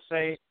they have to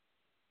say,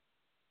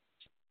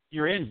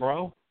 you're in,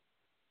 bro.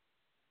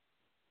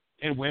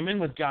 And women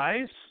with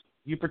guys,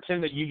 you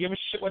pretend that you give a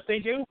shit what they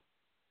do,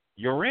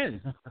 you're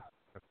in.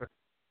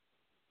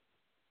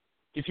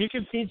 If you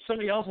can feed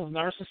somebody else's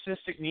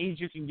narcissistic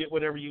needs, you can get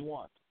whatever you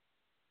want.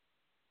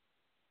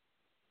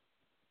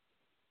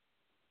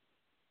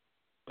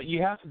 But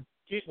you have to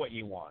get what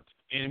you want.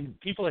 And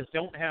people that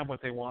don't have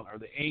what they want are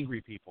the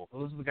angry people.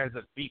 Those are the guys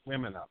that beat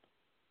women up.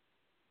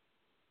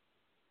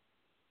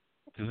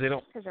 Because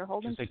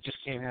they just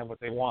can't have what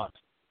they want.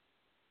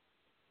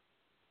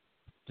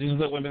 These are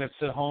the women that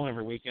sit home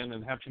every weekend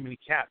and have too many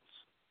cats.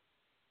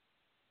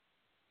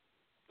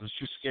 They're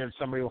too scared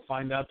somebody will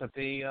find out that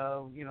they,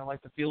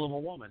 like the feel of a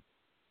woman.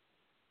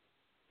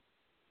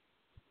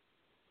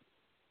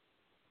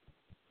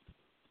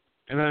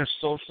 And then there's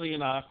socially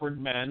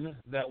awkward men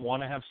that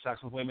want to have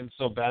sex with women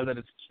so bad that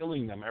it's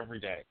killing them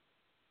every day.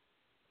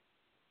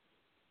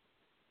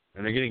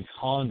 And they're getting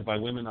conned by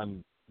women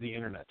on the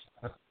internet.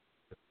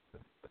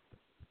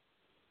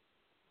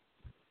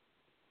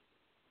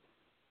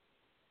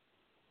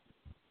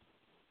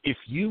 If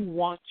you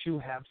want to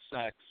have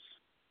sex,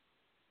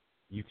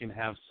 you can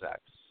have sex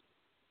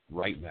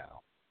right now.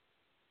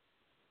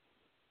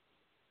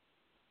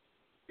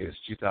 It is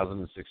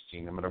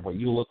 2016. No matter what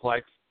you look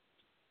like,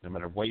 no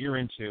matter what you're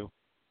into,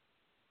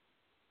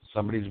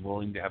 somebody's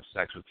willing to have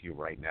sex with you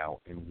right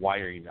now. And why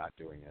are you not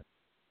doing it?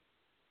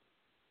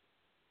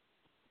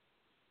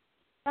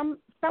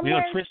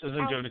 Trish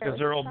isn't doing it because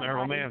her old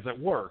man's at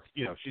work.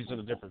 She's in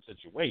a different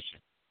situation.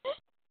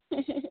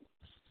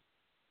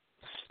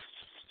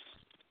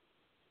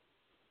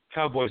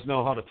 Cowboys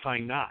know how to tie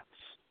knots.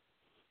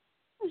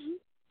 Mm-hmm.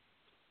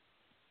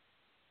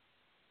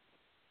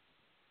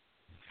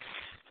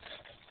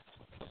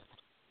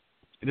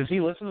 Does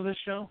he listen to this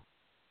show?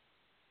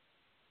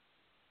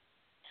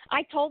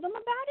 I told him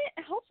about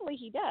it. Hopefully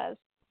he does.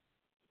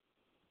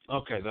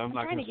 Okay, then I'm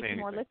not going to say anything.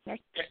 More listeners.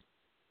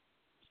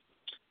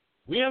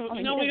 We have,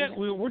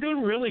 we're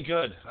doing really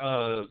good,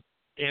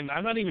 and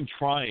I'm not even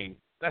trying.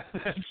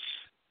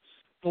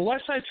 The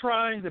less I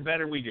try, the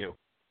better we do.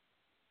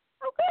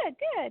 Oh,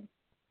 good.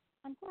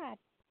 I'm glad.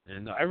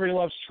 And everybody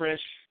loves Trish.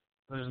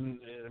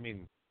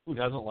 Who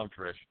doesn't love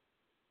Trish?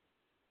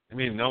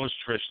 Knows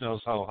Trish,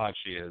 knows how hot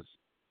she is.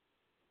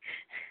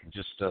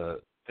 Just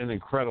an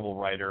incredible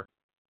writer.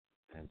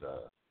 And,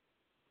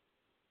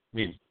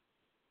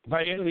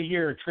 by the end of the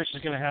year, Trish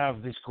is going to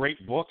have this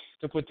great book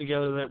to put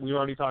together that we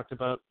already talked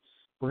about.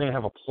 We're going to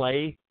have a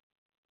play.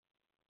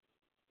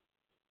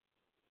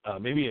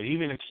 Maybe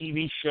even a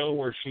TV show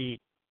where she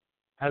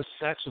has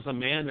sex with a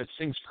man that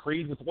sings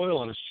Creed with oil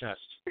on his chest.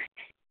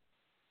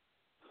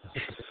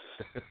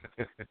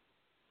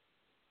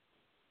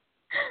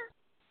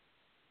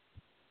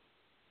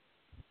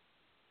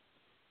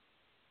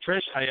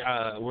 Trish,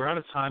 we're out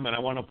of time, and I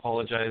want to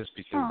apologize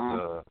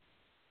because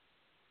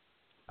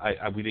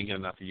we didn't get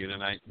enough of you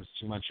tonight. It was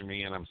too much of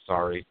me, and I'm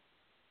sorry.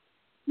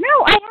 No,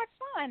 I had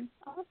fun.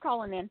 I was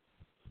calling in.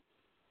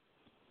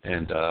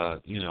 And,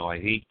 I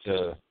hate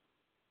to...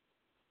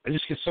 I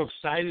just get so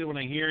excited when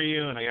I hear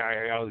you, and I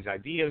got all these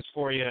ideas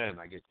for you, and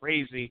I get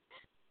crazy.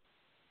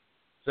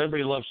 So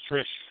everybody loves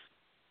Trish.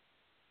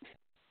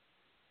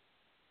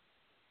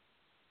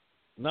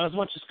 Not as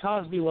much as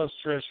Cosby loves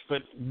Trish,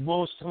 but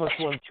most of us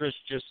love Trish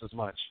just as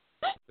much.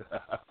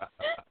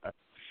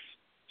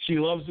 She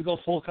loves to go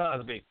full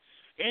Cosby.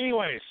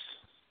 Anyways,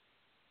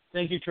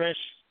 thank you, Trish.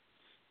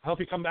 I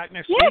hope you come back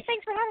next week. Yeah,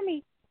 thanks for having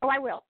me. Oh, I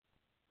will.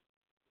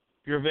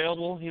 If you're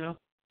available,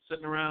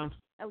 sitting around.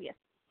 Oh, yes.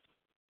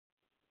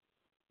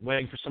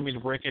 Waiting for somebody to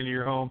break into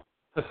your home.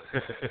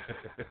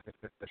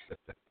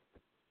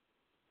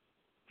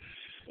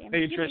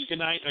 Hey, Trish, good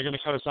night. They're going to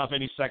cut us off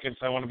any second,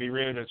 so I want to be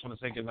rude. I just want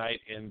to say good night,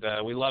 and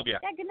we love you.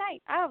 Yeah, good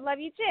night. I love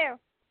you, too.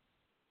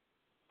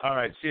 All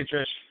right. See you,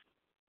 Trish.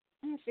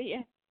 See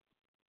you.